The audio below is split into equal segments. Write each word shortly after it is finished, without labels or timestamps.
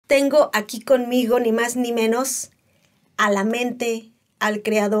tengo aquí conmigo ni más ni menos a la mente, al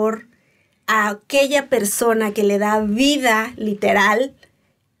creador, a aquella persona que le da vida literal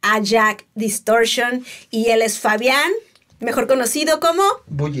a Jack Distortion, y él es Fabián, mejor conocido como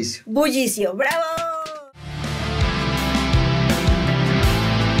Bullicio. Bullicio. ¡Bravo!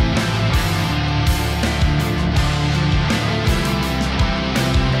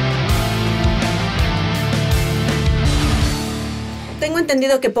 Tengo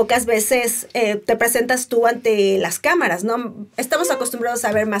entendido que pocas veces te presentas tú ante las cámaras, ¿no? Estamos acostumbrados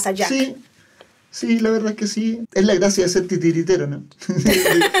a ver más a Jack. Sí, la verdad es que sí. Es la gracia de ser titiritero, ¿no?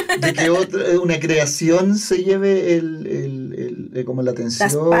 de que una creación se lleve como la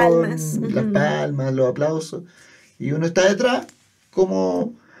atención, las palmas, los aplausos. Y uno está detrás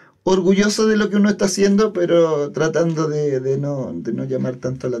como orgulloso de lo que uno está haciendo, pero tratando de no llamar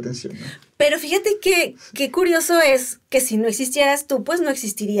tanto la atención, ¿no? Pero fíjate que curioso es que si no existieras tú, pues no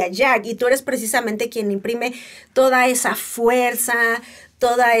existiría Jack. Y tú eres precisamente quien imprime toda esa fuerza,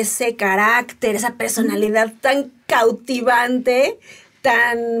 todo ese carácter, esa personalidad tan cautivante,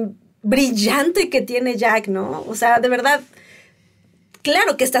 tan brillante que tiene Jack, ¿no? O sea, de verdad,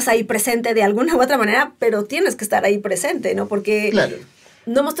 claro que estás ahí presente de alguna u otra manera, pero tienes que estar ahí presente, ¿no? Porque claro,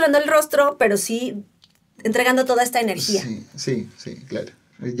 no mostrando el rostro, pero sí entregando toda esta energía. Sí, claro.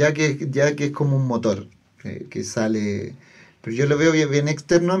 Ya que es como un motor que sale, pero yo lo veo bien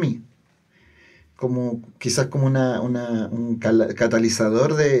externo a mí, como quizás como un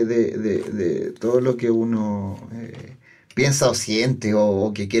catalizador de todo lo que uno piensa o siente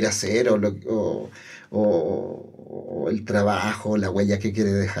o que quiere hacer o el trabajo, la huella que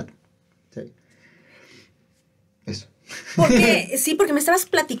quiere dejar. ¿Sí? Eso. Porque me estabas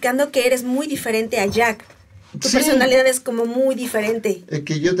platicando que eres muy diferente a Jack. Tu personalidad es como muy diferente. Es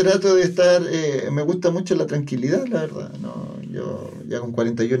que yo trato de estar, me gusta mucho la tranquilidad, la verdad. No, yo ya con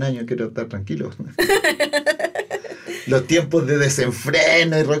 41 años quiero estar tranquilo. Los tiempos de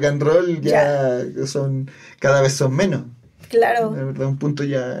desenfreno y rock and roll cada vez son menos. Claro. La verdad, un punto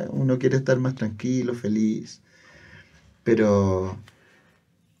ya uno quiere estar más tranquilo, feliz. Pero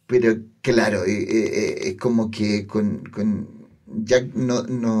claro, es como que con Jack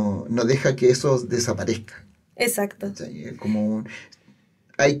no deja que eso desaparezca. Exacto. O sea, es como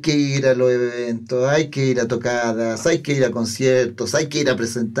hay que ir a los eventos, hay que ir a tocadas, hay que ir a conciertos, hay que ir a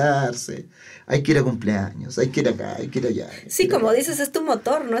presentarse, hay que ir a cumpleaños, hay que ir acá, hay que ir allá. Sí, como dices, es tu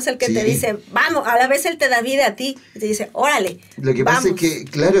motor, ¿no? Es el que te dice, vamos, a la vez él te da vida a ti y te dice, órale, Lo que pasa es que,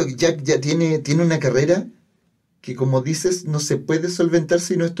 claro, Jack ya tiene una carrera que, como dices, no se puede solventar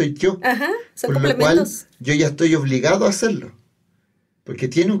si no estoy yo. Ajá, son por complementos. Lo cual yo ya estoy obligado a hacerlo. Porque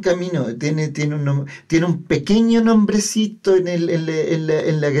tiene un camino, tiene un pequeño nombrecito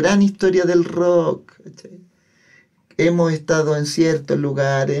en la gran historia del rock. ¿Cachai? Hemos estado en ciertos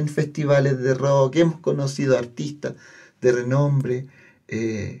lugares, en festivales de rock, hemos conocido artistas de renombre.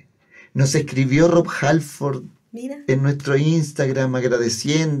 Nos escribió Rob Halford en nuestro Instagram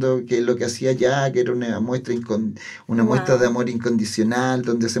agradeciendo que lo que hacía Jack era una muestra de amor incondicional,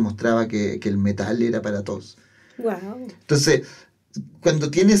 donde se mostraba que el metal era para todos. Wow. Entonces, cuando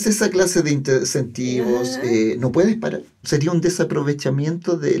tienes esa clase de incentivos, no puedes parar. Sería un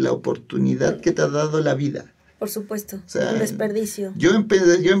desaprovechamiento de la oportunidad que te ha dado la vida. Por supuesto, o sea, un desperdicio. Yo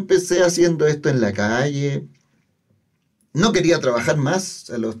empecé haciendo esto en la calle. No quería trabajar más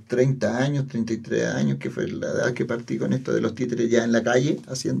a los 30 años, 33 años, que fue la edad que partí con esto de los títeres ya en la calle,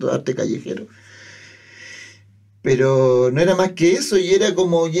 haciendo arte callejero. Pero no era más que eso, y era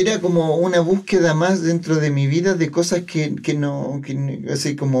como una búsqueda más dentro de mi vida de cosas que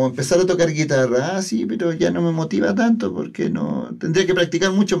así como empezar a tocar guitarra, sí, pero ya no me motiva tanto porque no tendría que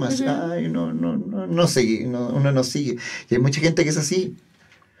practicar mucho más. Ay, no sigue, uno no sigue. Y hay mucha gente que es así,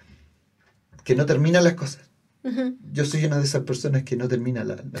 que no termina las cosas. Yo soy una de esas personas que no termina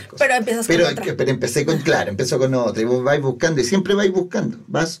las cosas. Pero empiezas con otra. Pero empecé con otra. Y vos vais buscando, y siempre vais buscando.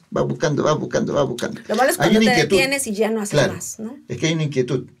 Vas buscando. Lo malo es cuando te detienes y ya no haces más, ¿no? Es que hay una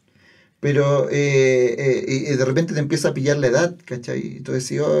inquietud. Pero y de repente te empieza a pillar la edad, ¿cachai? Y tú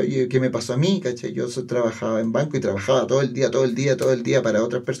decís, oye, ¿qué me pasó a mí? ¿Cachai? Yo trabajaba en banco y trabajaba todo el día para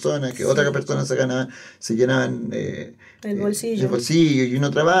otras personas, que otras personas se llenaban el bolsillo, y uno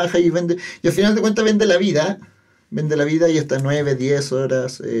trabaja y vende, y al final de cuentas vende la vida y está 9, 10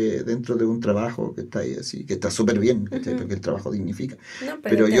 horas dentro de un trabajo que está ahí así, que está súper bien, ¿cachai? Porque el trabajo dignifica. No,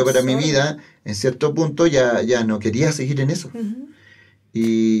 pero yo para mi vida, en cierto punto, ya no quería seguir en eso.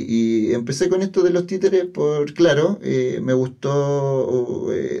 Y empecé con esto de los títeres me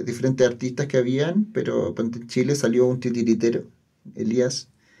gustó diferentes artistas que habían, pero en Chile salió un titiritero, Elías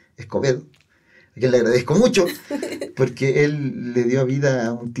Escobedo, a quien le agradezco mucho, porque él le dio vida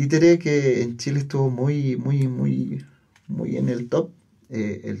a un títere que en Chile estuvo muy en el top,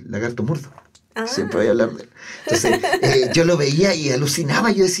 el lagarto murdo. Siempre voy a hablar de él. Entonces, yo lo veía y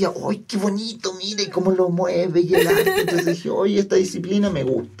alucinaba. Yo decía, ¡ay, qué bonito! Mira, y cómo lo mueve y el arte. Entonces dije, oye, esta disciplina me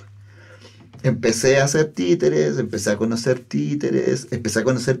gusta. Empecé a hacer títeres, empecé a conocer títeres, empecé a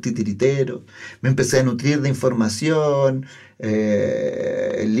conocer titiriteros, me empecé a nutrir de información,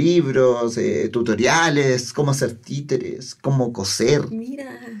 libros, tutoriales, cómo hacer títeres, cómo coser.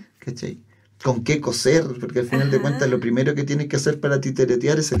 Mira. ¿Cachai? Con qué coser, porque al final de cuentas lo primero que tienes que hacer para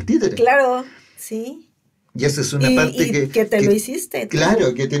titeretear es el títere. Claro, sí. Y esa es una parte que te lo hiciste.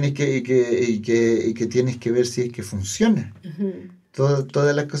 Claro, que tienes que tienes que ver si es que funciona.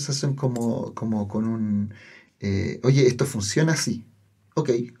 Todas las cosas son como con un... oye, esto funciona así.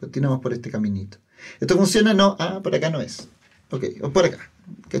 Ok, continuamos por este caminito. ¿Esto funciona? No. Por acá no es. Ok, o por acá.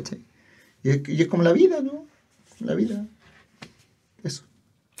 ¿Cachai? Y es como la vida, ¿no? La vida. Eso.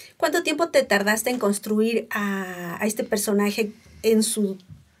 ¿Cuánto tiempo te tardaste en construir a este personaje en su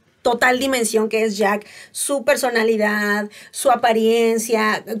total dimensión que es Jack? Su personalidad, su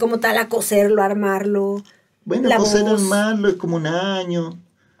apariencia, como tal, a coserlo, a armarlo. Bueno, coser, armarlo es como un año.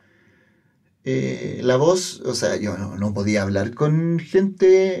 La voz, o sea, yo no podía hablar con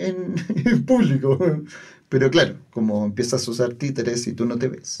gente en público. Pero claro, como empiezas a usar títeres y tú no te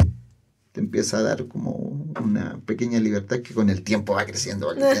ves, te empieza a dar como una pequeña libertad que con el tiempo va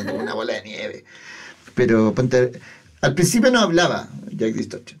creciendo como una bola de nieve. Pero al principio no hablaba Jack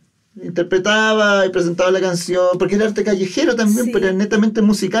Distortion. Interpretaba y presentaba la canción, porque era arte callejero también, pero era netamente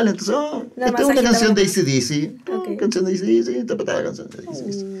musical. Entonces, esta es una canción de AC/DC. Canción de AC/DC, interpretaba la canción de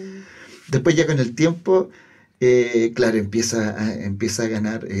AC/DC. Después ya con el tiempo, claro, empieza a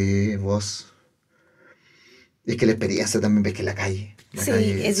ganar voz. Es que la experiencia también, ves que la calle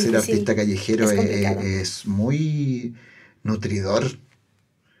ser artista callejero es muy nutridor.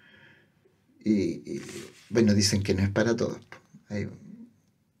 Y bueno, dicen que no es para todos.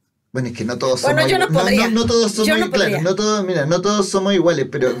 Bueno, es que no todos somos iguales. No todos somos iguales. Claro, no todos somos iguales,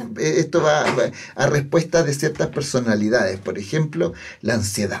 pero esto va a respuesta de ciertas personalidades. Por ejemplo, la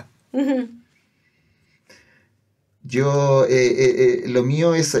ansiedad. Yo, lo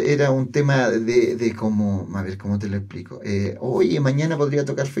mío era un tema de cómo, a ver, ¿cómo te lo explico? Oye, mañana podría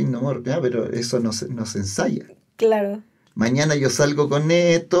tocar Faith No More, pero eso no se ensaya. Claro. Mañana yo salgo con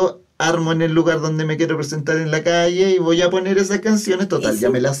esto, armo en el lugar donde me quiero presentar en la calle y voy a poner esas canciones. Total, ya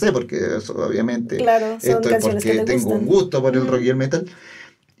me las sé, porque eso obviamente, claro, son esto es porque tengo un gusto por el rock y el metal,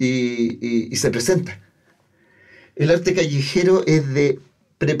 y se presenta. El arte callejero es de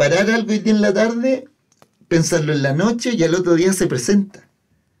preparar algo hoy día en la tarde, pensarlo en la noche y al otro día se presenta.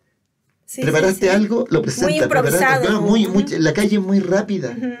 Preparaste algo, lo presentas. Muy improvisado. La calle es muy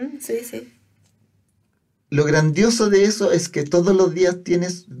rápida. Sí. Lo grandioso de eso es que todos los días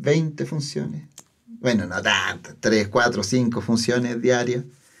tienes 20 funciones. Bueno, no tantas, 3, 4, 5 funciones diarias.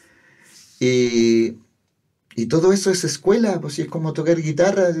 Y todo eso es escuela, pues es como tocar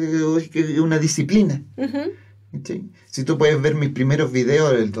guitarra, es una disciplina. ¿Sí? Si tú puedes ver mis primeros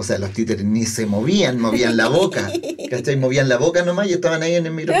videos, o sea, los títeres ni se movían la boca, ¿cachai? Movían la boca nomás y estaban ahí en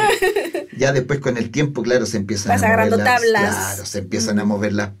el micrófono. Ya después con el tiempo, claro, se empiezan a mover tablas. Claro, se empiezan a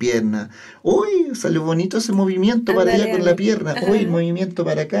mover las piernas. Uy, salió bonito ese movimiento para allá con la pierna. Uy, movimiento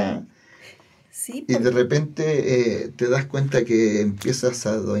para acá. Sí, y de repente te das cuenta que empiezas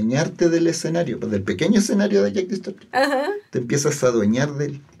a adueñarte del escenario, del pequeño escenario de Jack Distortion. Te empiezas a adueñar de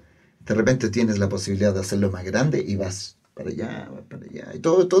él. De repente tienes la posibilidad de hacerlo más grande y vas para allá. Y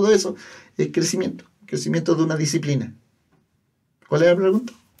todo eso es crecimiento de una disciplina. ¿Cuál es la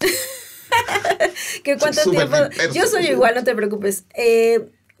pregunta? ¿Cuánto tiempo? Yo soy igual, no te preocupes.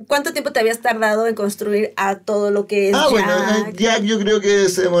 ¿Cuánto tiempo te habías tardado en construir a todo lo que es Jack? Bueno, Jack yo creo que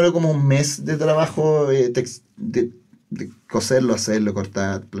se demoró como un mes de trabajo de coserlo, hacerlo,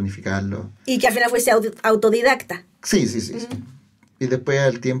 cortar, planificarlo. Y que al final fuiste autodidacta. Sí. Y después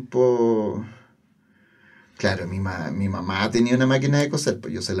al tiempo, claro, mi mamá tenía una máquina de coser,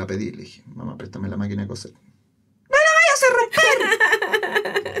 pues yo se la pedí, le dije, mamá, préstame la máquina de coser. ¡No la vayas a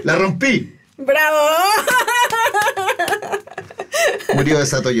romper! ¡La rompí! ¡Bravo! Murió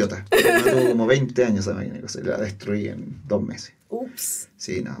esa Toyota. Tuvo como 20 años esa máquina de coser, la destruí en 2 meses. Ups.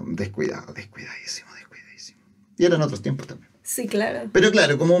 Sí, no, descuidadísimo. Y eran otros tiempos también. Sí, claro. Pero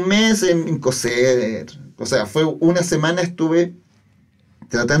claro, como un mes en coser, o sea, fue una semana estuve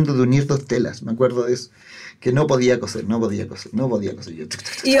tratando de unir 2 telas, me acuerdo de eso, que no podía coser. Yo,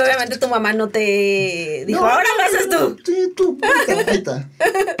 y obviamente tu mamá no te dijo, ahora lo haces tú. Sí, tú, ahí está.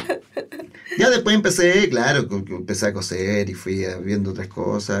 Ya después empecé a coser y fui viendo otras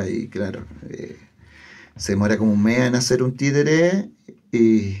cosas y claro, se demora como un mes en hacer un títere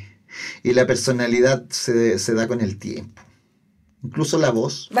y la personalidad se da con el tiempo. Incluso la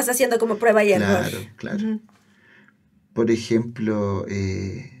voz. Vas haciendo como prueba y error. Claro. Uh-huh. Por ejemplo,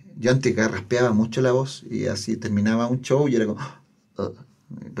 yo antes raspeaba mucho la voz y así terminaba un show y era como...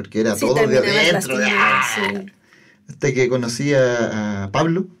 porque era todo de adentro. Sí. Hasta que conocí a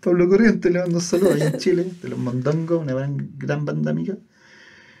Pablo Corriente, le mando saludos allá en Chile, de los Mondongos, una gran banda amiga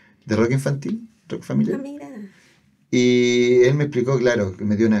de rock infantil, rock familiar. Mira. Y él me explicó, claro, que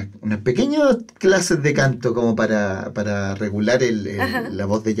me dio unas pequeñas clases de canto como para regular la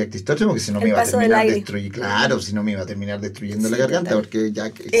voz de Jack Distortion, porque si no me iba a terminar destruyendo. Claro, si no me iba a terminar destruyendo la garganta, porque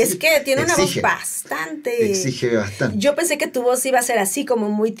Jack es que tiene una voz bastante. Exige bastante. Yo pensé que tu voz iba a ser así, como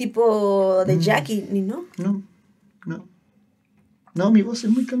muy tipo de Jack, y no. No, mi voz es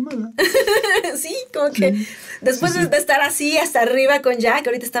muy calmada. Sí, como que después de estar así hasta arriba con Jack,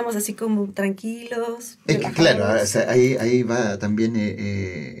 ahorita estamos así como tranquilos. Es que claro, o sea, ahí va también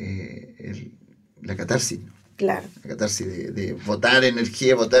la catarsis. Claro. La catarsis de botar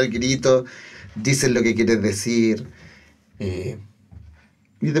energía, botar grito, dices lo que quieres decir.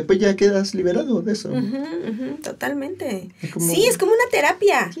 Y después ya quedas liberado de eso. Totalmente. Sí, es como una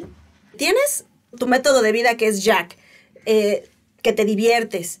terapia. Sí. Tienes tu método de vida que es Jack. Que te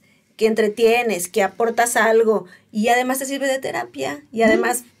diviertes, que entretienes, que aportas algo y además te sirve de terapia y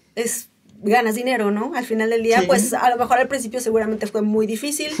además ganas dinero, ¿no? Al final del día, pues a lo mejor al principio seguramente fue muy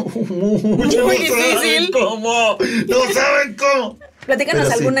difícil. Muy difícil. ¿Cómo? No saben cómo. Platícanos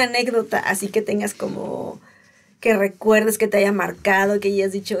alguna anécdota así que tengas como que recuerdes que te haya marcado, que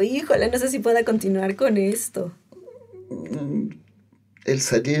hayas dicho, híjole, no sé si pueda continuar con esto. El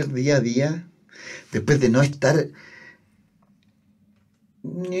salir día a día, después de no estar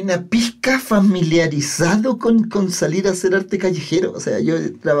ni una pizca familiarizado con salir a hacer arte callejero. O sea, yo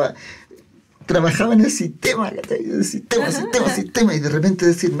trabajaba en el sistema, sistema, y de repente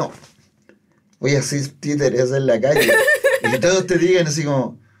decir, no, voy a hacer títeres en la calle. Y que todos te digan así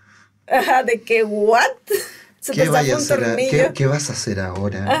como... Ajá, de que, ¿what? ¿Qué vas a hacer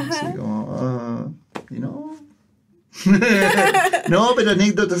ahora? Así como, y no... No, pero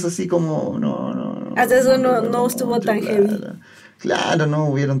anécdotas así como, no. Hasta eso no estuvo tan heavy. Claro, no,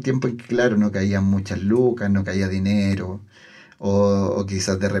 hubieron tiempos en que, claro, no caían muchas lucas, no caía dinero, o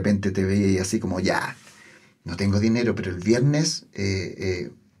quizás de repente te veía así como, ya, no tengo dinero, pero el viernes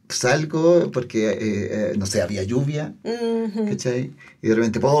salgo porque, no sé, había lluvia, ¿cachai? Y de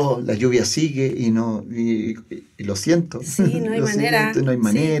repente, la lluvia sigue y lo siento. Sí, no hay manera. No hay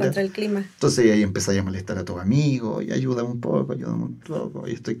manera. Sí, contra el clima. Entonces ahí empecé a molestar a tus amigos, y ayúdame un poco,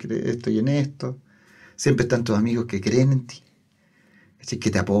 y estoy en esto. Siempre están tus amigos que creen en ti. ¿Cachai?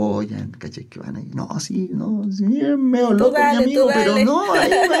 Que te apoyan, ¿cachai? Que van ahí, sí, es medio loco mi amigo, pero no, ahí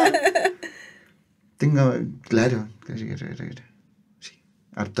va. Tengo, claro, sí,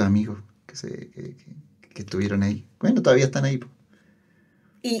 hartos amigos que estuvieron ahí. Bueno, todavía están ahí.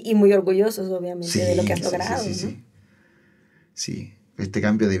 Y muy orgullosos, obviamente, de lo que has logrado. Sí, este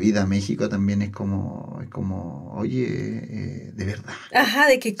cambio de vida a México también es como oye, de verdad. Ajá,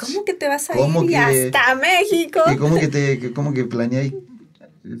 de que, ¿cómo que te vas a ir hasta México? ¿Y cómo que planeáis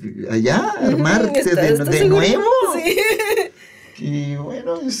allá, armarte de nuevo? Sí. Y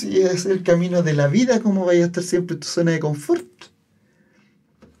bueno, si es el camino de la vida, ¿cómo vaya a estar siempre en tu zona de confort?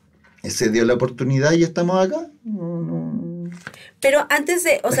 Se dio la oportunidad y estamos acá. No. Pero antes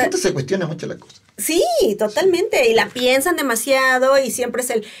de... La gente se cuestiona mucho las cosas. Sí, totalmente. Y la piensan demasiado y siempre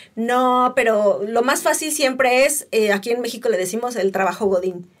es no, pero lo más fácil siempre es, aquí en México le decimos el trabajo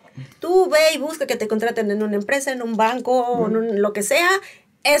godín. Tú ve y busca que te contraten en una empresa, en un banco, o en lo que sea.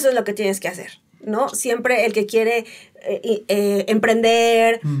 Eso es lo que tienes que hacer, ¿no? Siempre el que quiere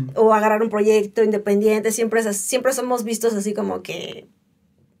emprender o agarrar un proyecto independiente, siempre somos vistos así como que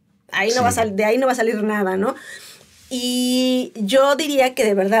de ahí no va a salir nada, ¿no? Y yo diría que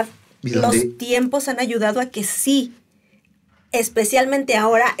de verdad los tiempos han ayudado a que sí, especialmente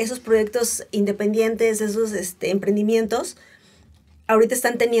ahora, esos proyectos independientes, esos emprendimientos, ahorita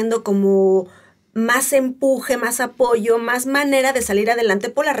están teniendo como más empuje, más apoyo, más manera de salir adelante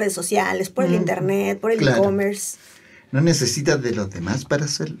por las redes sociales, por el internet, por el e-commerce. No necesitas de los demás para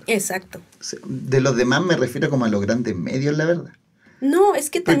hacerlo. Exacto. De los demás me refiero como a los grandes medios, la verdad. No, es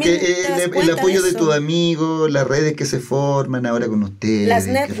que también porque el apoyo de tus amigos, las redes que se forman ahora con ustedes, las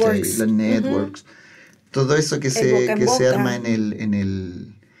networks, todo eso que se arma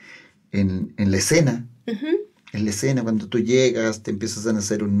en la escena, en la escena cuando tú llegas, te empiezas a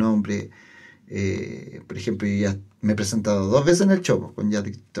hacer un nombre. Por ejemplo, yo ya me he presentado 2 veces en el Chopo con Jack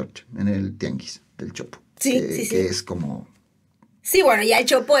Distortion, en el Tianguis del Chopo, sí. que es como Sí, bueno, ya el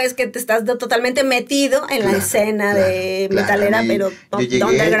chopo es que te estás totalmente metido en la escena de metalera, pero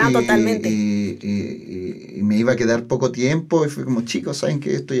underground totalmente. Y me iba a quedar poco tiempo y fue como, chicos, ¿saben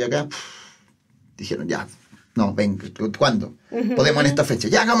que estoy acá? Dijeron, ya, no, ven, ¿cuándo? Podemos en esta fecha,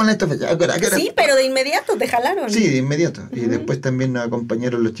 ya hagamos en esta fecha. ¿A qué hora? Sí, pero de inmediato te jalaron. Sí, de inmediato. Y después también nos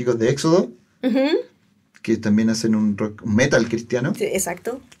acompañaron los chicos de Éxodo, que también hacen un rock, un metal cristiano. Sí,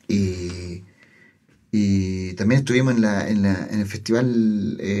 exacto. Y también estuvimos en el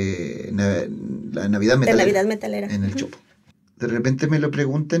festival la Navidad Metalera. De Navidad Metalera. En el Chopo. De repente me lo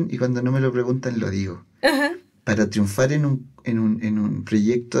preguntan y cuando no me lo preguntan lo digo. Para triunfar en un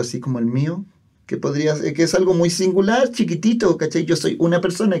proyecto así como el mío, que es algo muy singular, chiquitito, ¿cachai? Yo soy una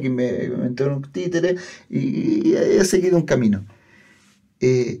persona que me entró en un títere y he seguido un camino.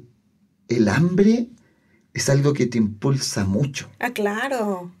 El hambre es algo que te impulsa mucho. Ah,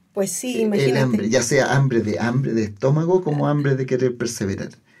 claro. Pues sí, imagínate. El hambre, ya sea hambre de estómago como hambre de querer perseverar.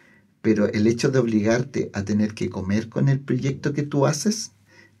 Pero el hecho de obligarte a tener que comer con el proyecto que tú haces,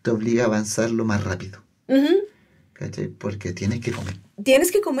 te obliga a avanzarlo más rápido. ¿Cachai? Porque tienes que comer.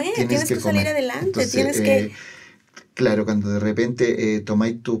 Tienes que comer, tienes que salir adelante, entonces, tienes que... Claro, cuando de repente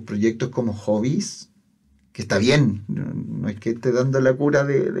tomáis tus proyectos como hobbies, que está bien, no es que esté dando la cura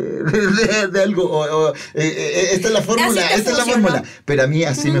de algo, esta es la fórmula, pero a mí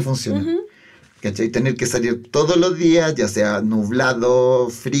así me funciona. ¿Cachai? Tener que salir todos los días, ya sea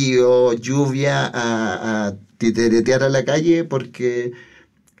nublado, frío, lluvia, a titeretear a la calle, porque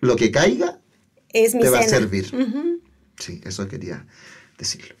lo que caiga te va a servir. Sí, eso quería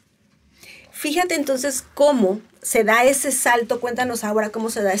decirlo. Fíjate entonces cómo se da ese salto, cuéntanos ahora cómo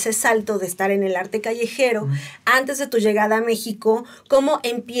se da ese salto de estar en el arte callejero antes de tu llegada a México, cómo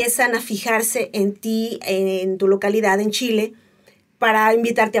empiezan a fijarse en ti, en tu localidad, en Chile, para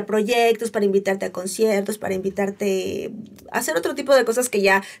invitarte a proyectos, para invitarte a conciertos, para invitarte a hacer otro tipo de cosas que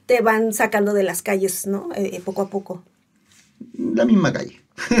ya te van sacando de las calles, ¿no? Poco a poco. La misma calle.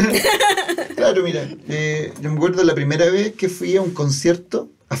 Claro, mira, yo me acuerdo la primera vez que fui a un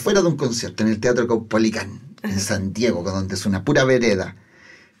concierto, afuera de un concierto, en el Teatro Caupolicán, en San Diego, donde es una pura vereda.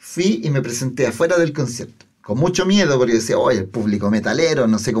 Fui y me presenté afuera del concierto, con mucho miedo, porque decía, oye, el público metalero,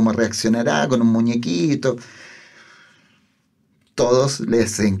 no sé cómo reaccionará con un muñequito. Todos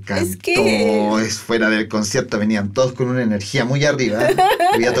les encantó. Es fuera del concierto, venían todos con una energía muy arriba.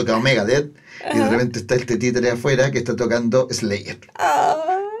 Había tocado Megadeth y de repente está este títere afuera que está tocando Slayer.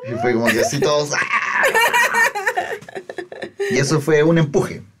 Y fue como que así todos. Y eso fue un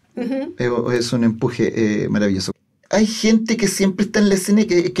empuje. Es un empuje maravilloso. Hay gente que siempre está en la escena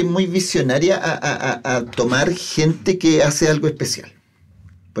que es muy visionaria a tomar gente que hace algo especial.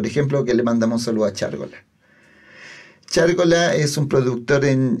 Por ejemplo, que le mandamos un saludo a Chárgola. Chárgola es un productor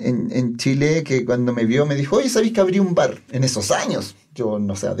en Chile que cuando me vio me dijo, oye, ¿sabéis que abrí un bar en esos años? Yo,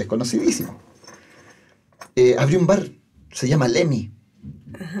 no sé, desconocidísimo. Abrí un bar, se llama Lemmy.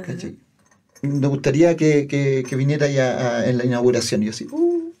 Me gustaría que viniera ya en la inauguración. Y yo así,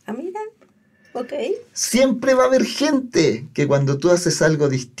 mira, ok. Siempre va a haber gente que cuando tú haces algo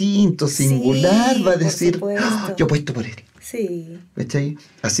distinto, singular, va a decir, yo apuesto por él. Sí. ¿Cachai?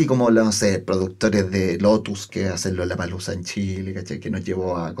 Así como no sé, productores de Lotus que hacen Lollapalooza en Chile, ¿cachai? Que nos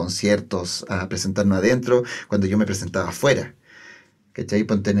llevó a conciertos, a presentarnos adentro, cuando yo me presentaba afuera. ¿Cachai?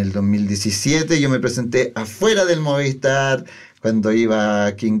 Ponte en el 2017, yo me presenté afuera del Movistar cuando iba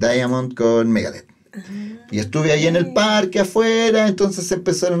a King Diamond con Megadeth. Y estuve ahí en el parque afuera, entonces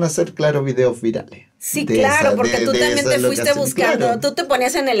empezaron a hacer, claro, videos virales. Sí, claro, porque tú también te fuiste buscando, claro. Tú te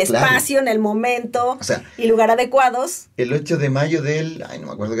ponías en el espacio, en el momento, o sea, y lugar adecuados. El 8 de mayo no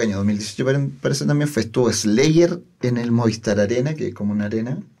me acuerdo qué año, 2018 parece también estuvo Slayer en el Movistar Arena, que es como una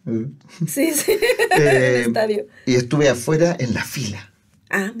arena. Sí, en el estadio. Y estuve afuera en la fila.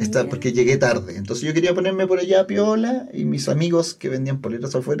 Porque llegué tarde. Entonces yo quería ponerme por allá a piola y mis amigos que vendían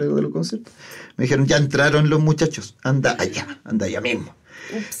poleras afuera de los conciertos me dijeron, ya entraron los muchachos, anda allá mismo.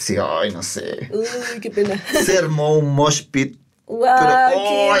 Sí, ay, no sé. Uy, qué pena. Se armó un mosh pit. Wow,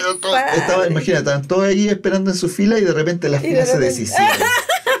 imagínate, estaban todos ahí esperando en su fila y de repente las filas se deshicieron.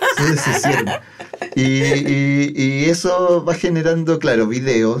 Y eso va generando, claro,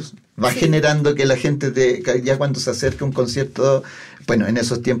 videos. Va generando que la gente, ya cuando se acerca a un concierto, bueno, en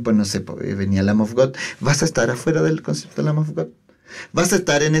esos tiempos, no sé, venía Lamb of God, vas a estar afuera del concierto de Lamb of God, vas a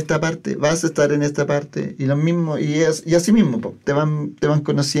estar en esta parte, y lo mismo, y así mismo, te van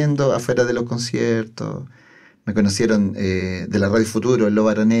conociendo afuera de los conciertos. Me conocieron de la Radio Futuro, en Lo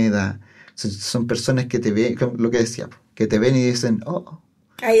Baroneda. Son personas que te ven, lo que decía, que te ven y dicen,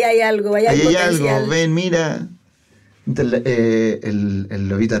 ahí hay algo, hay potencial. Ven, mira. El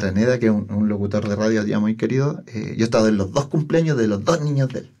Lobito Araneda, que es un locutor de radio ya muy querido, yo he estado en los 2 cumpleaños de los 2 niños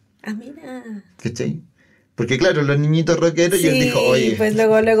de él. Ah, mira. ¿Cachai? Porque claro, los niñitos rockeros, Sí, y él dijo, oye. pues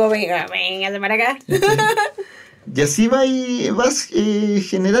luego, venga para acá. Y así vas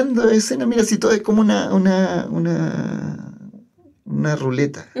generando escena. Mira, si todo es como una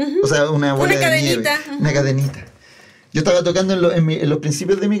ruleta. O sea, una bola de nieve. Una cadenita. Yo estaba tocando en los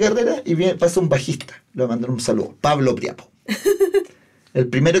principios de mi carrera y pasa un bajista. Le voy a mandar un saludo. Pablo Priapo. El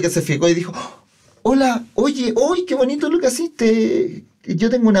primero que se fijó y dijo, hola, oye, qué bonito lo que hiciste. Yo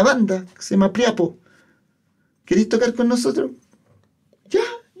tengo una banda que se llama Priapo. ¿Querés tocar con nosotros? Ya.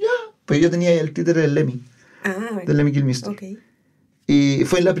 Pues yo tenía el títere del Lemmy. Del Lemmy Kilmister. Okay. Y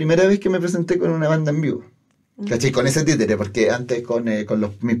fue la primera vez que me presenté con una banda en vivo. ¿Cachai? Con ese títere, porque antes con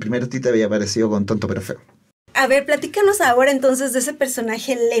mis primeros títeres había aparecido con Tonto pero Feo. A ver, platícanos ahora entonces de ese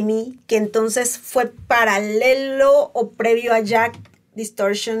personaje Lemmy, que entonces fue paralelo o previo a Jack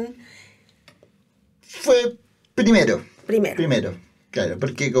Distortion. Fue primero. Primero. Claro,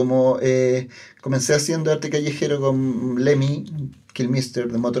 porque como comencé haciendo arte callejero con Lemmy Kilmister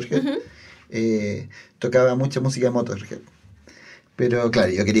de Motorhead, tocaba mucha música de Motorhead. Pero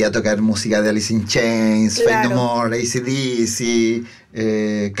claro, yo quería tocar música de Alice in Chains, Faith No More, AC/DC,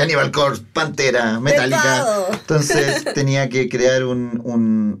 Cannibal Corpse, Pantera, Metallica. Entonces tenía que crear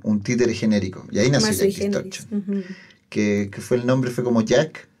un títere genérico. Y ahí nació Jack Distortion. Que fue el nombre, fue como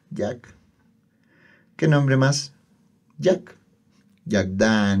Jack. ¿Qué nombre más? Jack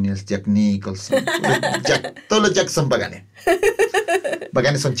Daniels, Jack Nicholson. Todos los Jacks son bacanes.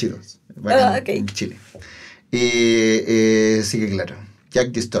 Bacanes son chidos. Okay. En Chile. Sí que claro, Jack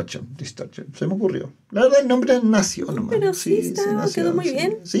Distortion. Se me ocurrió. La verdad el nombre nació nomás. Pero sí nació, quedó muy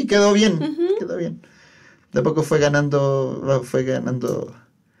bien. Sí, quedó bien. De a poco fue ganando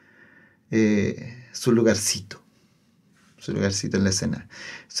su lugarcito en la escena.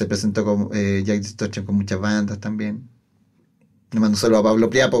 Se presentó con Jack Distortion con muchas bandas también. Le mando un saludo a Pablo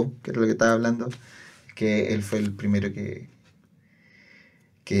Priapo, que era lo que estaba hablando, que él fue el primero que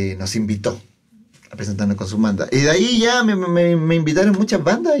nos invitó a presentarnos con su banda. Y de ahí ya me invitaron muchas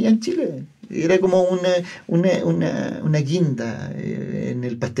bandas allá en Chile. Era como una guinda en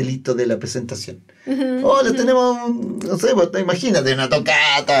el pastelito de la presentación. Les tenemos, no sé, pues, imagínate, una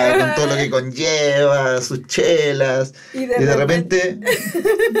tocata con todo lo que conlleva, sus chelas. Y de repente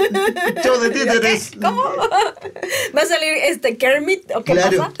show de títeres. ¿Cómo? ¿Va a salir Kermit o qué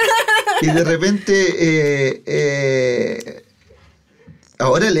pasa? Y de repente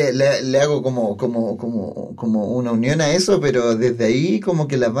ahora le hago como una unión a eso, pero desde ahí como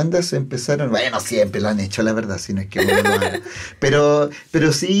que las bandas se empezaron, bueno, siempre lo han hecho, la verdad, si no es que bueno, lo hagan. Pero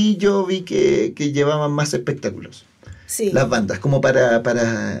sí yo vi que llevaban más espectáculos. Sí. Las bandas, como para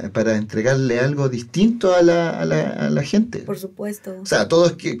entregarle algo distinto a la gente. Por supuesto. O sea, todo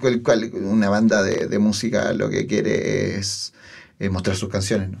es que una banda de música lo que quiere es mostrar sus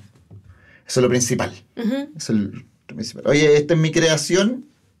canciones, ¿no? Eso es lo principal. Eso es el principal. Oye, esta es mi creación,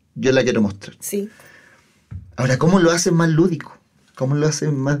 yo la quiero mostrar. Sí. Ahora, ¿cómo lo hacen más lúdico? ¿Cómo lo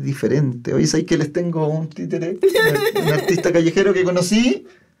hacen más diferente? Oye, ¿sabes que les tengo un títere? Un artista callejero que conocí.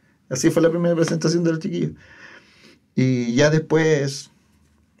 Así fue la primera presentación de los chiquillos. Y ya después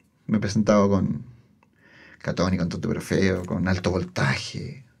me he presentado con Catón y con Tonto pero Feo, con Alto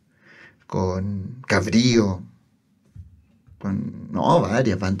Voltaje, con Cabrío,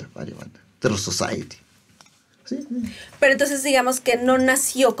 varias bandas. Terror Society. Sí. Pero entonces digamos que no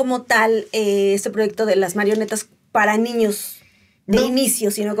nació como tal este proyecto de las marionetas para niños de inicio,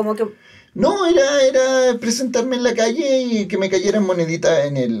 sino como que... No, era presentarme en la calle y que me cayeran moneditas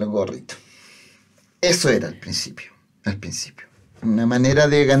en el gorrito. Eso era al principio. Una manera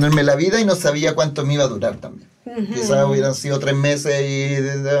de ganarme la vida y no sabía cuánto me iba a durar también. Quizás hubieran sido 3 meses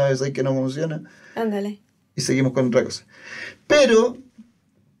y eso es que no funciona. Ándale. Y seguimos con otra cosa. Pero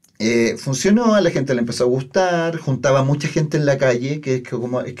funcionó, a la gente le empezó a gustar, juntaba mucha gente en la calle, que es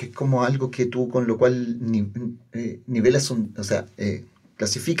como algo que tú con lo cual nivelas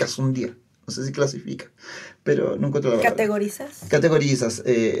clasificas un día. No sé si clasificas, pero no encuentro la palabra. Categorizas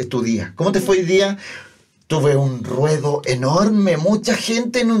tu día. ¿Cómo te fue el día? Tuve un ruedo enorme, mucha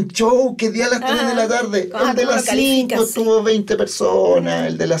gente en un show que di a las 3 de la tarde. El de las 5 tuvo 20 personas,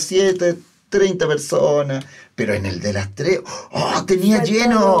 el de las 7, 30 personas, pero en el de las 3, tenía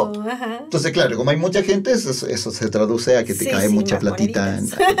lleno. Entonces, claro, como hay mucha gente, eso se traduce a que te cae mucha platita en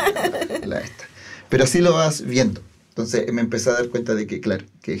la esta. Pero así lo vas viendo. Entonces me empecé a dar cuenta de que, claro,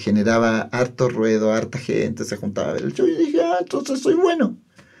 que generaba harto ruedo, harta gente, se juntaba a ver el show y dije, entonces soy bueno.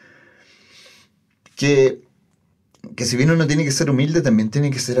 Que si bien uno tiene que ser humilde, también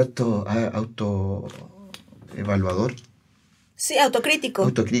tiene que ser evaluador. Sí, autocrítico.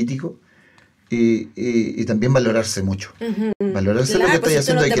 Autocrítico. Y también valorarse mucho. Valorarse lo que Pues estoy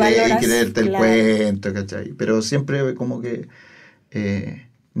haciendo no y valoras, creerte el cuento, ¿cachai? Pero siempre como que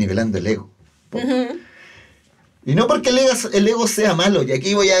nivelando el ego. Y no porque el ego sea malo, y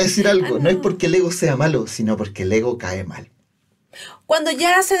aquí voy a decir algo, no es porque el ego sea malo, sino porque el ego cae mal. Cuando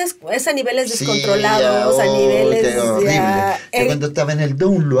ya es a niveles descontrolados, a niveles qué horrible. ya... Yo cuando estaba en el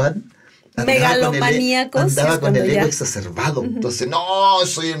download, megalomaníacos. andaba con el ego exacerbado. Entonces, no,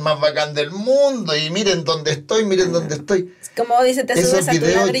 soy el más bacán del mundo, y miren dónde estoy, miren dónde estoy. Como dice, te subes a tu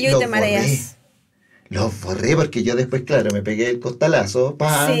ladrillo y te mareas. Los borré porque yo después, claro, me pegué el costalazo,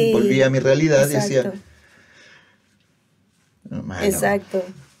 volví a mi realidad. Exacto. Y decía... No, exacto.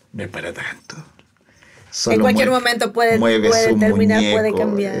 No es para tanto. Solo en cualquier momento puede terminar, muñeco, puede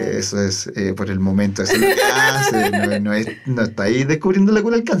cambiar. Eso es, por el momento, eso es lo que hace. No está ahí descubriendo la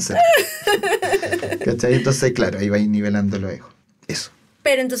cura del cáncer. ¿Cachai? Entonces, claro, ahí va nivelando los egos. Eso.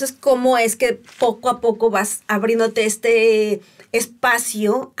 Pero entonces, ¿cómo es que poco a poco vas abriéndote este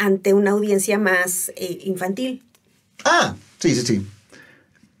espacio ante una audiencia más infantil? Sí.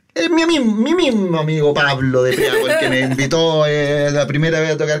 Mi mismo amigo Pablo de Priago, el que me invitó la primera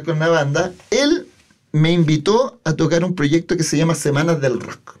vez a tocar con una banda, él me invitó a tocar un proyecto que se llama Semanas del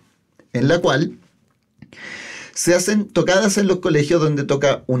Rock, en la cual se hacen tocadas en los colegios donde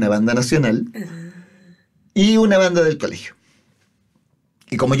toca una banda nacional y una banda del colegio.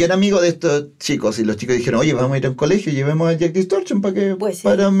 Y como yo era amigo de estos chicos, y los chicos dijeron, oye, vamos a ir a un colegio y llevemos a Jack Distortion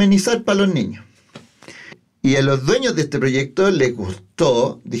para amenizar para los niños. Y a los dueños de este proyecto les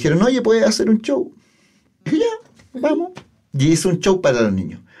gustó, dijeron, oye, ¿puedes hacer un show? Y dije, ya, vamos. Y hice un show para los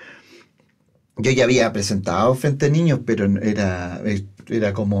niños. Yo ya había presentado frente a niños, pero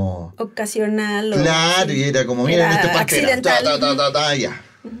era como... ocasional. Claro, y era como, miren, este pantera, ya.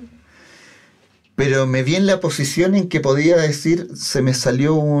 Pero me vi en la posición en que podía decir, se me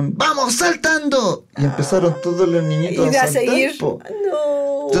salió un ¡vamos, saltando! Y empezaron todos los niñitos a saltar. Seguir. No.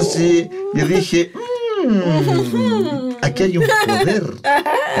 Entonces yo dije, aquí hay un poder.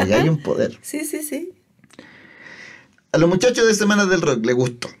 Aquí hay un poder. Sí. A los muchachos de Semanas del Rock les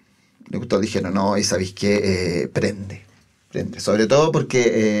gustó. Dijeron, no, y ¿sabéis qué? Prende. Sobre todo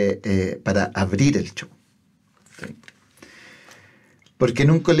porque para abrir el show. ¿Sí? Porque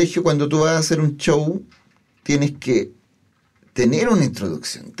en un colegio, cuando tú vas a hacer un show, tienes que tener una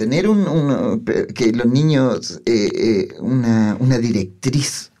introducción, tener que los niños, una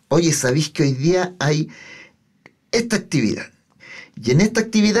directriz. Oye, ¿sabéis que hoy día hay esta actividad? Y en esta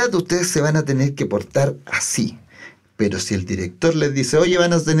actividad ustedes se van a tener que portar así. Pero si el director les dice, oye,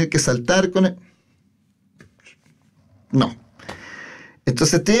 van a tener que saltar con él. No.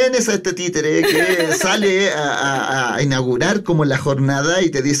 Entonces tienes a este títere que sale a inaugurar como la jornada y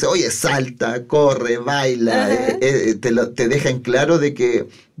te dice, oye, salta, corre, baila. Te deja en claro de que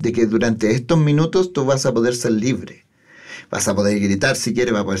durante estos minutos tú vas a poder ser libre. Vas a poder gritar si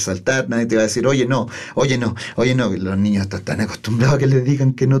quieres, vas a poder saltar, nadie te va a decir, oye, no. Los niños están tan acostumbrados a que les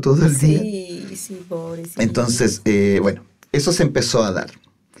digan que no todo el día. Sí, pobrecito. Entonces, eso se empezó a dar.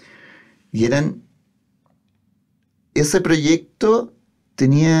 Y ese proyecto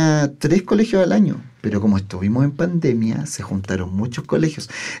tenía 3 colegios al año, pero como estuvimos en pandemia, se juntaron muchos colegios.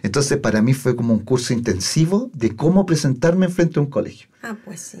 Entonces, para mí fue como un curso intensivo de cómo presentarme frente a un colegio.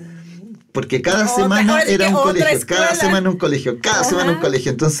 Pues sí. Porque cada semana era un colegio, cada semana un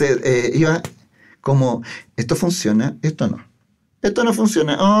colegio. Entonces, iba como, esto funciona, esto no. Esto no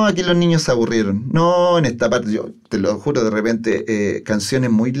funciona. Aquí los niños se aburrieron. No, en esta parte, yo te lo juro, de repente, canciones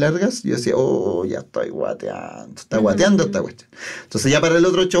muy largas, yo decía, ya estoy guateando. Está guateando esta cuestión. Entonces ya para el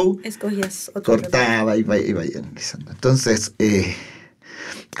otro show, escogías otro cortaba y iba analizando. Entonces,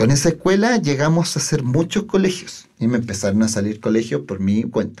 con esa escuela llegamos a hacer muchos colegios. Y me empezaron a salir colegios por mi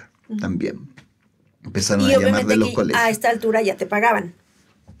cuenta también. Empezaron a llamar de los colegios. A esta altura ya te pagaban.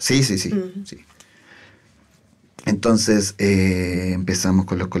 Sí. Sí. Entonces empezamos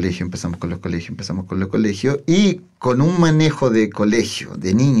con los colegios y con un manejo de colegio,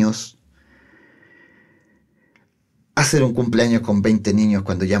 de niños, hacer un cumpleaños con 20 niños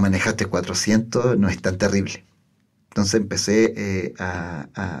cuando ya manejaste 400 no es tan terrible. Entonces empecé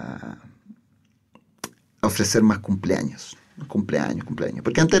a ofrecer más cumpleaños,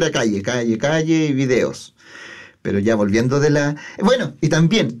 porque antes era calle y videos. Pero ya volviendo y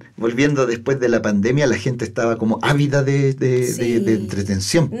también volviendo después de la pandemia, la gente estaba como ávida de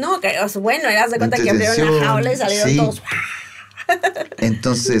entretención. No, eras de cuenta que abrieron la jaula y salieron todos.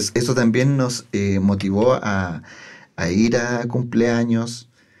 Entonces, eso también nos motivó a ir a cumpleaños,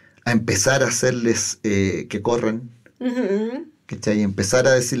 a empezar a hacerles que corran, ¿cachai? Empezar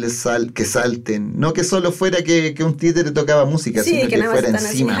a decirles que salten. No que solo fuera que un títere tocaba música, Sí, sino que nada más fuera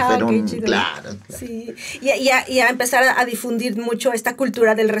están encima. así, Fuera ok, chido. claro. Sí, y a empezar a difundir mucho esta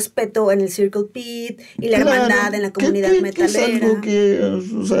cultura del respeto en el Circle Pit y la hermandad en la comunidad que metalera. es algo que,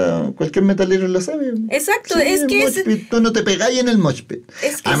 o sea, cualquier metalero lo sabe. Exacto, Sí, es que tú no te pegáis en el mosh pit,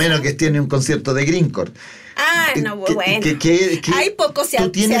 a menos que estés en un concierto de greencore. No, bueno. Hay pocos se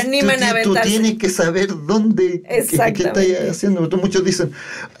animan a aventarse. Tú tienes que saber dónde, qué estás haciendo. Muchos dicen,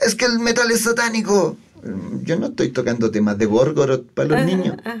 es que el metal es satánico. Yo no estoy tocando temas de Gorgoroth para los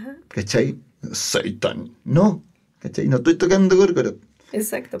niños. ¿Cachai? Satan. No, ¿cachai? No estoy tocando Gorgoroth.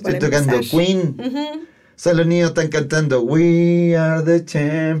 Exacto. Estoy tocando Queen. O sea, los niños están cantando We are the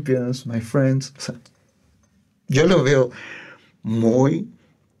champions, my friends. O sea, yo lo veo muy,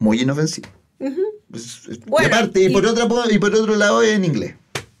 muy inofensivo. Bueno, y aparte, y por otro lado es en inglés.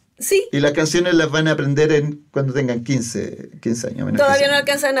 Sí. Y las canciones las van a aprender cuando tengan 15 años. Menos todavía no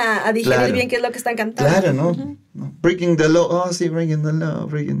alcanzan a digerir bien qué es lo que están cantando. Claro, ¿no? No. Breaking the law. Oh, sí, breaking the law.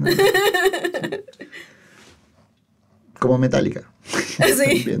 Como Metallica.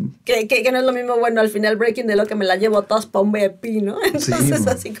 Sí. que no es lo mismo, bueno, al final Breaking the law que me la llevo a todas para un VIP, ¿no? Entonces sí,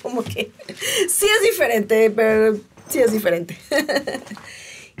 así como que sí es diferente, pero sí es diferente.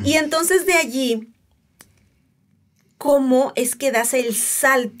 Y entonces de allí, ¿cómo es que das el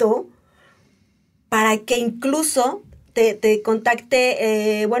salto para que incluso te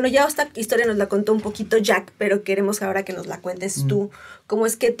contacte? Bueno, ya esta historia nos la contó un poquito Jack, pero queremos ahora que nos la cuentes tú. ¿Cómo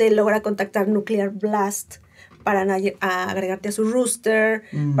es que te logra contactar Nuclear Blast para agregarte a su roster,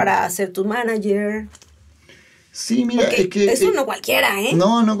 para ser tu manager? Sí, mira, porque es que... eso no cualquiera, ¿eh?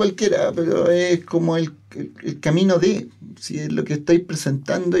 No cualquiera, pero es como el camino de... Si es lo que estáis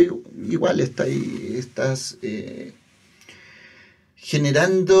presentando, igual estás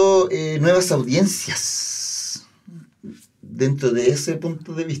generando nuevas audiencias dentro de ese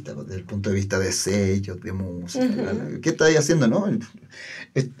punto de vista, desde el punto de vista de sellos, de música. ¿Qué estáis haciendo, no?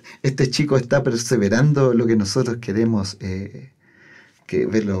 Este chico está perseverando lo que nosotros queremos que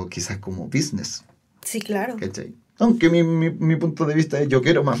verlo quizás como business. Sí, claro. ¿Cachai? Aunque mi punto de vista es yo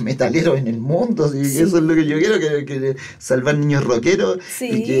quiero más metaleros en el mundo, ¿sí? Eso es lo que yo quiero, que salvar niños rockeros. Sí.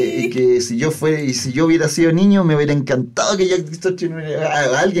 Y que si yo hubiera sido niño, me hubiera encantado que Jack Distortion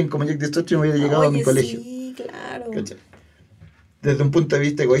alguien como Jack Distortion hubiera llegado a mi colegio. Sí, claro. ¿Cachai? Desde un punto de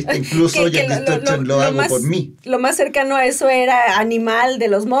vista egoísta, incluso Jack Distortion lo hago por mí. Lo más cercano a eso era Animal de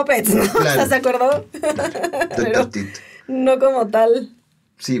los Muppets, ¿no? Claro. ¿Estás de acuerdo? Pero, no como tal.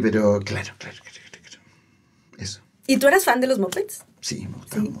 Sí, pero claro. Eso. ¿Y tú eras fan de los Muppets? Sí, me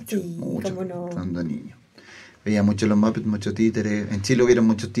gustaba mucho. ¿Cómo no? Cuando niño. Veía mucho los Muppets, muchos títeres. En Chile hubieron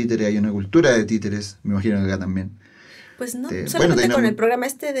muchos títeres, hay una cultura de títeres, me imagino que acá también. Pues no, solamente con el programa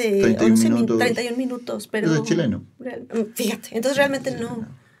este de 31 minutos, pero... Es chileno. Fíjate, entonces realmente no.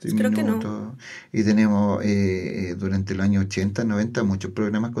 Creo que no. Y tenemos durante los años 80, 90 muchos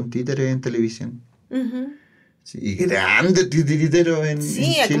programas con títeres en televisión. Sí, y grandes titiriteros en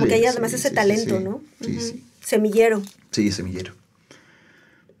Chile. Como que hay además ese talento, ¿no? Sí. Semillero. Sí, semillero.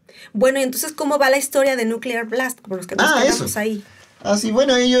 Bueno, y entonces, ¿cómo va la historia de Nuclear Blast? Por los que nos quedamos ahí. Sí,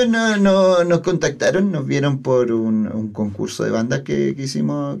 bueno, ellos nos contactaron, nos vieron por un concurso de bandas que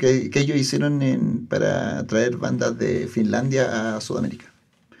hicimos, que ellos hicieron para traer bandas de Finlandia a Sudamérica.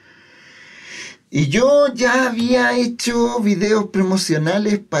 Y yo ya había hecho videos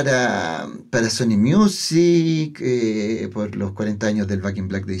promocionales para Sony Music, por los 40 años del Back in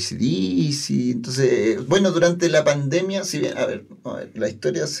Black de AC/DC. Entonces, bueno, durante la pandemia, a ver, la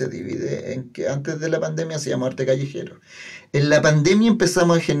historia se divide en que antes de la pandemia se llamó Arte Callejero. En la pandemia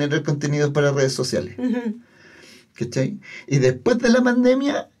empezamos a generar contenidos para redes sociales. ¿Cachai? Y después de la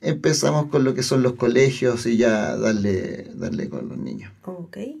pandemia empezamos con lo que son los colegios y ya darle con los niños.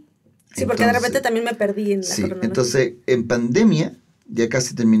 Ok. Sí, porque de repente también me perdí en la cronología. Entonces, en pandemia, ya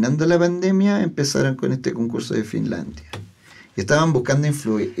casi terminando la pandemia, empezaron con este concurso de Finlandia. Y estaban buscando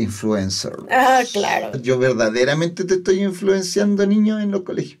influencers. Claro. Yo verdaderamente te estoy influenciando niños en los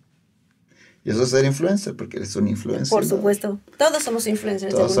colegios. Y eso es ser influencer, porque eres un influencer. Por supuesto. Todos somos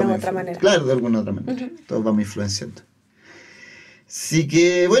influencers de alguna u otra manera. Claro, de alguna otra manera. Todos vamos influenciando. Así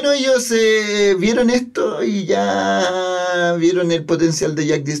que, bueno, ellos vieron esto y ya vieron el potencial de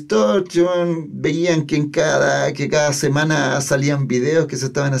Jack Distortion, veían que cada semana salían videos que se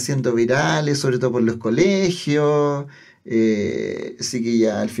estaban haciendo virales, sobre todo por los colegios, así que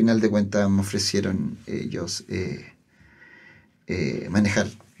ya al final de cuentas me ofrecieron ellos manejar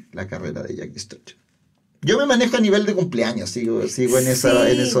la carrera de Jack Distortion. Yo me manejo a nivel de cumpleaños, sigo en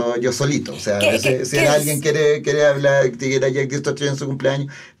eso yo solito. O sea, si alguien quiere hablar, quiere Jack Distortion en su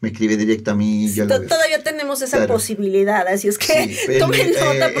cumpleaños, me escribe directo a mí. Yo todavía tenemos esa posibilidad, así es que tomen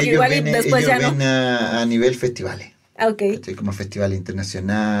nota porque igual después ya no. Ellos ven a nivel festivales. Okay. Como festivales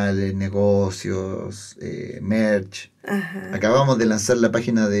internacionales, negocios, merch. Ajá. Acabamos de lanzar la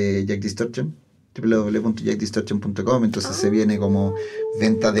página de Jack Distortion, www.jackdistortion.com, entonces se viene como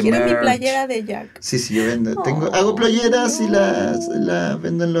venta de merch. Quiero mi playera de Jack. Sí, yo vendo. Hago playeras y las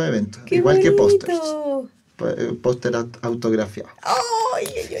vendo en los eventos. Igual que pósters. Póster autografiado. ¡Ay!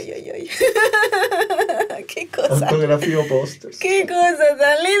 ¡Qué cosa! Autografío pósters. ¡Qué cosa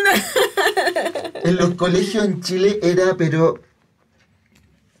tan linda! En los colegios en Chile era, pero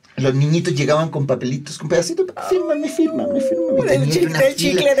los niñitos llegaban con papelitos, con pedacitos, fírmame. El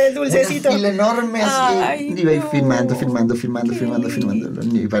chicle del dulcecito. Una fila enorme así. Iba a ir firmando.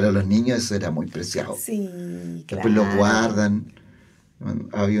 Y para los niños eso era muy preciado. Sí, Después lo guardan.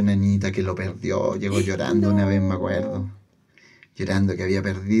 Había una niñita que lo perdió, llegó llorando una vez, me acuerdo. Llorando que había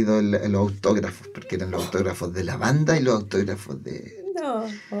perdido los autógrafos, porque eran los autógrafos de la banda y los autógrafos de...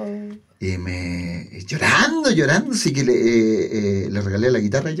 Y llorando, sí que le regalé la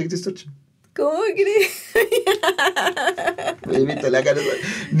guitarra a Jack Distortion. ¿Cómo crees? He visto la cara,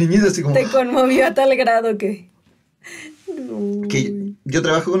 niñito así como... Te conmovió a tal grado que... Que yo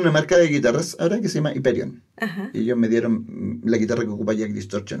trabajo con una marca de guitarras ahora que se llama Hyperion. Ajá. Y ellos me dieron la guitarra que ocupa Jack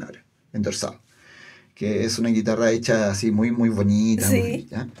Distortion ahora, endorsado. Que es una guitarra hecha así muy, muy bonita. Sí.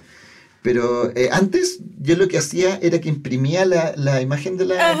 Pero antes yo lo que hacía era que imprimía la imagen de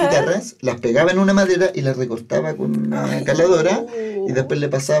las guitarras, las pegaba en una madera y las recortaba con una caladora y después le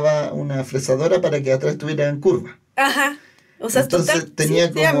pasaba una fresadora para que atrás tuvieran curva. Ajá. O sea, entonces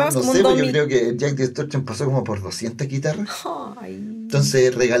tenía como yo creo que Jack Distortion pasó como por 200 guitarras. Ay.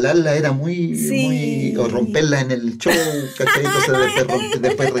 Entonces regalarla era muy o romperla en el show, ¿cachai? Entonces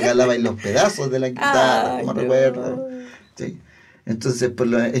después regalaba en los pedazos de la guitarra, como recuerdo. Sí. Entonces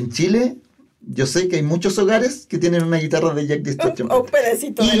en Chile yo sé que hay muchos hogares que tienen una guitarra de Jack Distortion. Un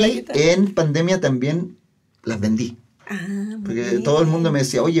pedacito de la guitarra. Y en pandemia también las vendí. Porque bien. Todo el mundo me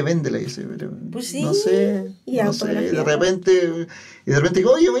decía, oye, véndela. Y yo decía, pero pues sí. no sé. Y de repente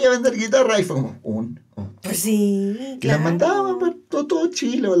digo, oye, voy a vender guitarra. Y fue como, pues sí, y claro. la mandaba por todo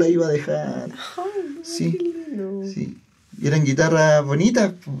Chile o la iba a dejar. Ay, sí, qué lindo. Sí. Y eran guitarras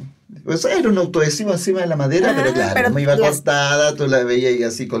bonitas. O sea, era un autoadhesivo encima de la madera, pero claro, como iba cortada, tú la veías y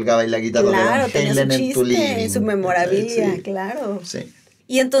así colgaba y la guitarra de Van Halen en tu living. Su memorabilia, sí. Claro. Sí.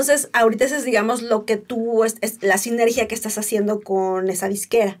 Y entonces, ahorita ese es, digamos, lo que tú, es la sinergia que estás haciendo con esa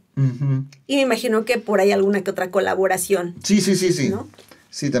disquera. Uh-huh. Y me imagino que por ahí alguna que otra colaboración. Sí. ¿No?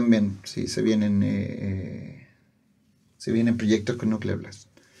 Sí, también. Sí, se vienen proyectos con Nuclear Blast.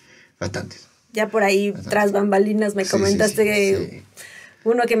 Bastantes. Ya por ahí, tras bambalinas, me comentaste sí.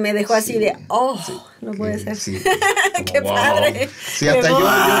 Uno que me dejó así de, no puede ser. Sí, ¡Qué padre! Sí,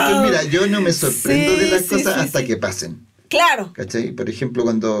 hasta mira, yo no me sorprendo de las cosas hasta que pasen. Claro. ¿Cachai? Por ejemplo,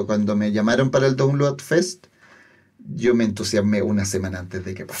 cuando me llamaron para el Download Fest, yo me entusiasmé una semana antes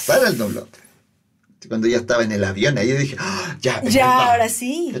de que pasara el Download. Cuando ya estaba en el avión, ahí dije, ya, ahora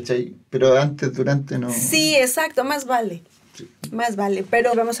sí. ¿Cachai? Pero durante no. Sí, exacto, más vale. Sí. Más vale,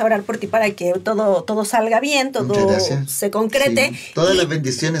 pero vamos a orar por ti para que todo salga bien, todo se concrete. Sí. Todas las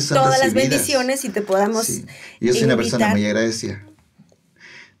bendiciones son todas recibidas. Las bendiciones y te podamos Y yo soy una persona muy agradecida.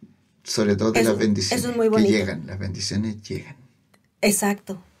 Sobre todo de las bendiciones eso es muy bonito. Que llegan, las bendiciones llegan.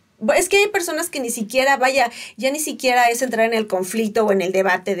 Exacto. Es que hay personas que ni siquiera, ya ni siquiera es entrar en el conflicto o en el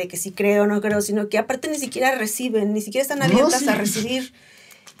debate de que si creo o no creo, sino que aparte ni siquiera reciben, ni siquiera están abiertas a recibir.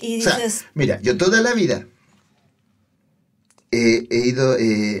 Y dices... mira, yo toda la vida he ido,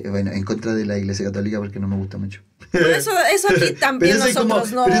 en contra de la Iglesia Católica porque no me gusta mucho. Pero eso aquí también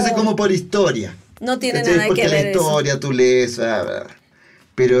nosotros no... Pero eso es como por historia. No tiene nada que ver porque la eso. historia, tú lees...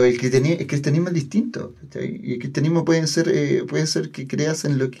 Pero el cristianismo es distinto. Y el cristianismo puede ser que creas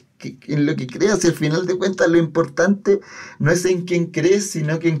en lo que creas. Y al final de cuentas lo importante no es en quién crees,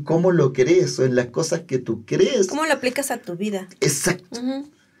 sino que en cómo lo crees o en las cosas que tú crees. ¿Cómo lo aplicas a tu vida? Exacto. Uh-huh.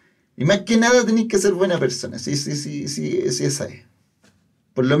 Y más que nada tenés que ser buena persona. Sí, esa es.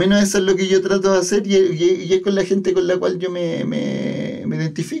 Por lo menos eso es lo que yo trato de hacer y es con la gente con la cual yo me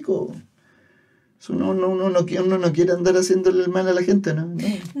identifico. Uno no quiere andar haciéndole el mal a la gente, ¿no?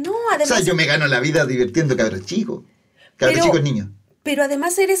 No, además... O sea, yo me gano la vida divirtiendo cabros chicos niños. Pero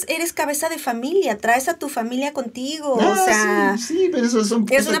además eres cabeza de familia, traes a tu familia contigo, o sea... Sí, pero eso son...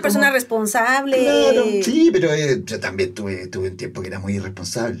 Eres una persona responsable. Claro, sí, pero yo también tuve un tiempo que era muy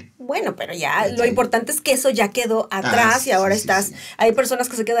irresponsable. bueno, pero ya lo importante es que eso ya quedó atrás y ahora hay personas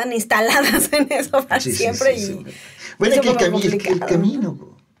que se quedan instaladas en eso para siempre. Bueno, es que el camino,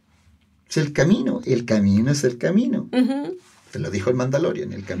 po. Es el camino es el camino. Te lo dijo el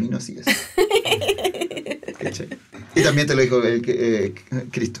Mandalorian, el camino así es. Y también te lo dijo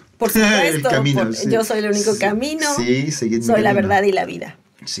Cristo. Por supuesto, el camino, yo soy el único camino, soy la verdad y la vida.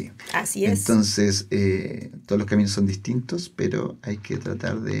 Sí. Así es. Entonces, todos los caminos son distintos, pero hay que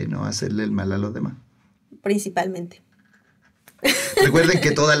tratar de no hacerle el mal a los demás. Principalmente. Recuerden que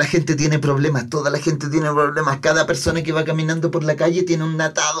toda la gente tiene problemas, Cada persona que va caminando por la calle tiene un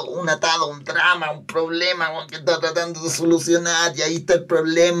atado, un drama, un problema que está tratando de solucionar, y ahí está el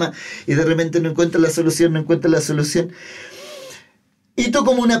problema, y de repente no encuentra la solución. Y tú,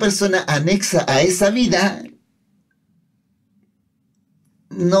 como una persona anexa a esa vida,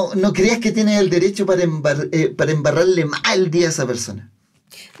 no creas que tienes el derecho para embarrarle mal el día a esa persona.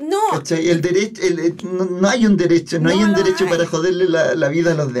 No. ¿Cachai? No hay un derecho, no hay un derecho para joderle la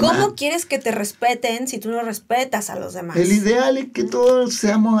vida a los demás. ¿Cómo quieres que te respeten si tú no respetas a los demás? El ideal es que todos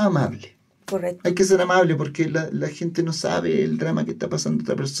seamos amables. Correcto. Hay que ser amable porque la gente no sabe el drama que está pasando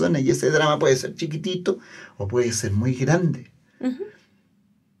otra persona, y ese drama puede ser chiquitito o puede ser muy grande.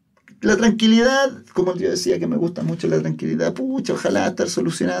 La tranquilidad, como yo decía que me gusta mucho la tranquilidad, ojalá estar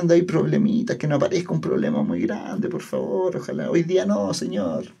solucionando ahí problemitas, que no aparezca un problema muy grande, por favor, ojalá. Hoy día no,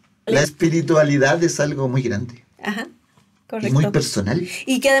 señor. La espiritualidad es algo muy grande. Ajá, correcto. Y muy personal.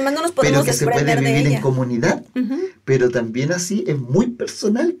 Y que además no nos podemos desprender de ella. Pero que se puede vivir en comunidad, pero también así es muy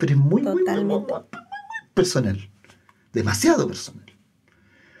personal, pero es muy personal. Demasiado personal.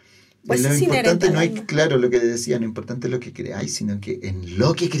 Pues lo es importante no es, claro, lo que decía, no importante es lo que creáis, sino que en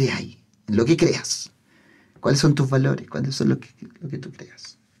lo que creáis, en lo que creas. ¿Cuáles son tus valores? ¿Cuáles son lo que tú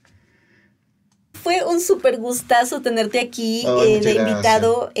creas? Fue un súper gustazo tenerte aquí de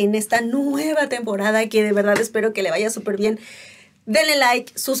invitado en esta nueva temporada, que de verdad espero que le vaya súper bien. Denle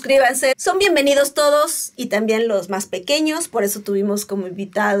like, suscríbanse. Son bienvenidos todos, y también los más pequeños. Por eso tuvimos como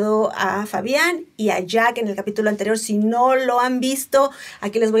invitado a Fabián y a Jack en el capítulo anterior. Si no lo han visto,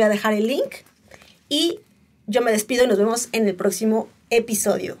 aquí les voy a dejar el link. Y yo me despido y nos vemos en el próximo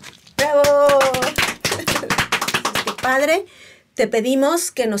episodio. ¡Bravo! ¡Qué padre! Te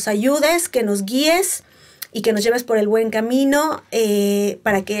pedimos que nos ayudes, que nos guíes y que nos lleves por el buen camino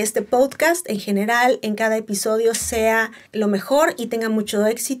para que este podcast en general, en cada episodio, sea lo mejor y tenga mucho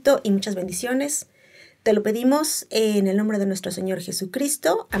éxito y muchas bendiciones. Te lo pedimos en el nombre de nuestro Señor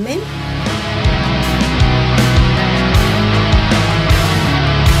Jesucristo. Amén.